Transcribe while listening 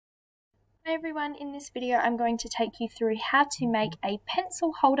Hi everyone, in this video I'm going to take you through how to make a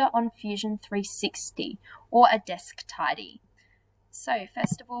pencil holder on Fusion 360 or a desk tidy. So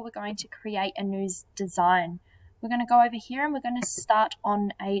first of all we're going to create a new design. We're going to go over here and we're going to start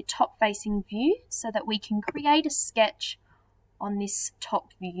on a top facing view so that we can create a sketch on this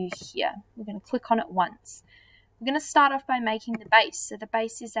top view here. We're going to click on it once. We're going to start off by making the base. So the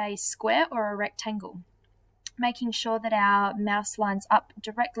base is a square or a rectangle. Making sure that our mouse lines up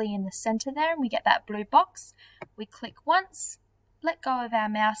directly in the center there and we get that blue box. We click once, let go of our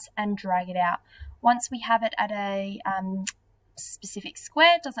mouse and drag it out. Once we have it at a specific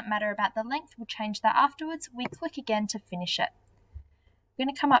square, doesn't matter about the length, we'll change that afterwards. We click again to finish it. We're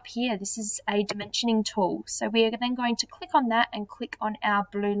going to come up here. This is a dimensioning tool. So we are then going to click on that and click on our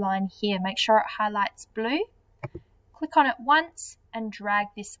blue line here. Make sure it highlights blue. Click on it once and drag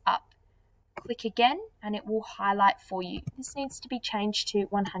this up. Click again and it will highlight for you. This needs to be changed to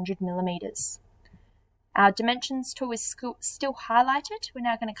 100 millimeters. Our dimensions tool is still highlighted. We're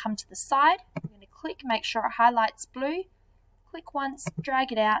now going to come to the side. We're going to click, make sure it highlights blue. Click once,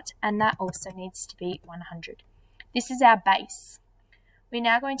 drag it out, and that also needs to be 100. This is our base. We're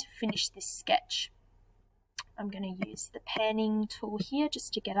now going to finish this sketch. I'm going to use the panning tool here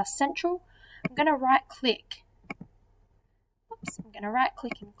just to get us central. I'm going to right click. I'm going to right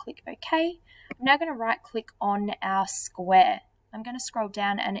click and click OK. I'm now going to right click on our square. I'm going to scroll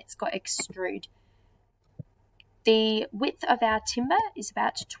down and it's got extrude. The width of our timber is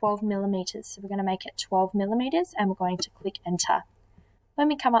about 12 millimeters. So we're going to make it 12 millimeters and we're going to click enter. When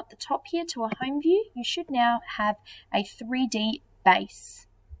we come up the top here to a home view, you should now have a 3D base.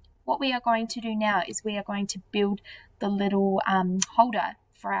 What we are going to do now is we are going to build the little holder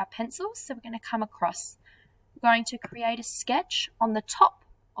for our pencils. So we're going to come across. We're going to create a sketch on the top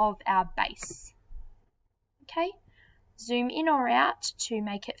of our base. Okay, zoom in or out to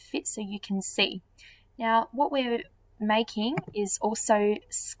make it fit so you can see. Now what we're making is also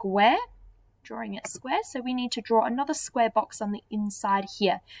square, drawing it square, so we need to draw another square box on the inside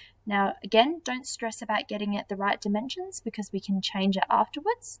here. Now again, don't stress about getting it the right dimensions because we can change it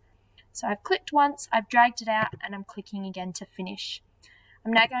afterwards. So I've clicked once, I've dragged it out and I'm clicking again to finish.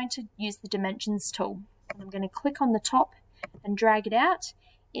 I'm now going to use the dimensions tool. I'm going to click on the top and drag it out.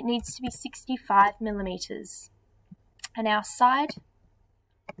 It needs to be 65 millimeters. And our side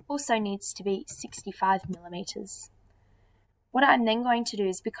also needs to be 65 millimeters. What I'm then going to do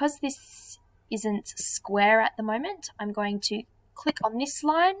is, because this isn't square at the moment, I'm going to click on this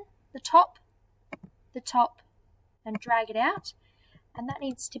line, the top, and drag it out. And that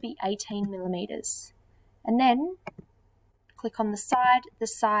needs to be 18 millimeters. And then click on the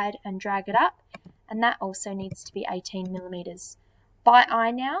side, and drag it up. And that also needs to be 18 millimeters. By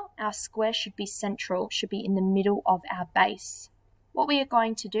eye now, our square should be central, should be in the middle of our base. What we are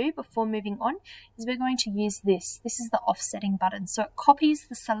going to do before moving on is we're going to use this. This is the offsetting button. So it copies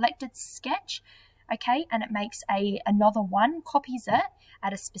the selected sketch, okay, and it makes another one, copies it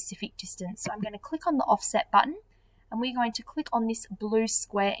at a specific distance. So I'm going to click on the offset button and we're going to click on this blue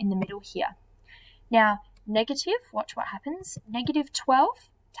square in the middle here. Now, negative, watch what happens. Negative 12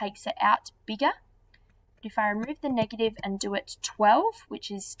 takes it out bigger. If I remove the negative and do it 12,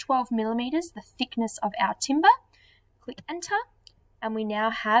 which is 12 millimeters, the thickness of our timber, click enter, and we now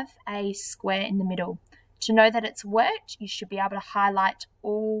have a square in the middle. To know that it's worked, you should be able to highlight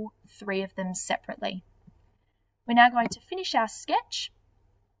all three of them separately. We're now going to finish our sketch.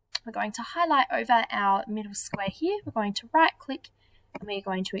 We're going to highlight over our middle square here. We're going to right click and we're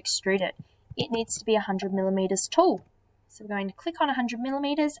going to extrude it. It needs to be 100 millimeters tall. So we're going to click on 100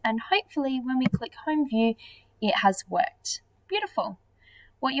 millimeters and hopefully when we click home view, it has worked. Beautiful.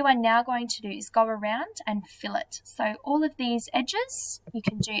 What you are now going to do is go around and fill it. So all of these edges, you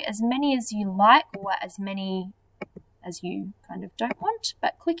can do as many as you like or as many as you kind of don't want,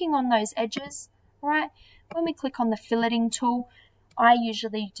 but clicking on those edges, right? When we click on the filleting tool, I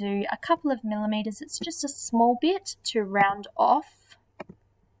usually do a couple of millimeters. It's just a small bit to round off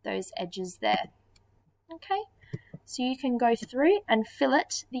those edges there. Okay. So you can go through and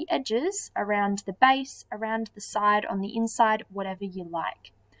fillet the edges around the base, around the side, on the inside, whatever you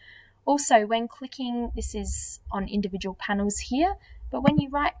like. Also, when clicking, this is on individual panels here, but when you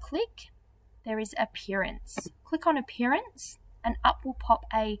right click, there is appearance. Click on appearance and up will pop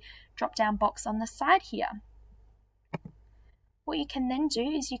a drop down box on the side here. What you can then do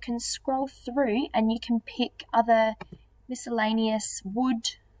is you can scroll through and you can pick other miscellaneous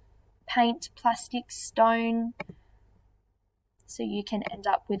wood, paint, plastic, stone. So you can end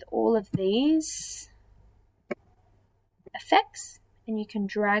up with all of these effects and you can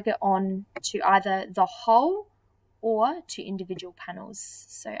drag it on to either the whole or to individual panels.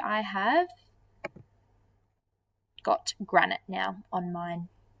 So I have got granite now on mine.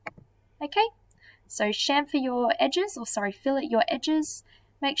 Okay, so chamfer your edges, or sorry, fillet your edges,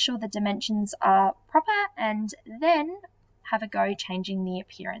 make sure the dimensions are proper, and then have a go changing the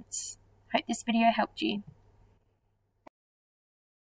appearance. Hope this video helped you.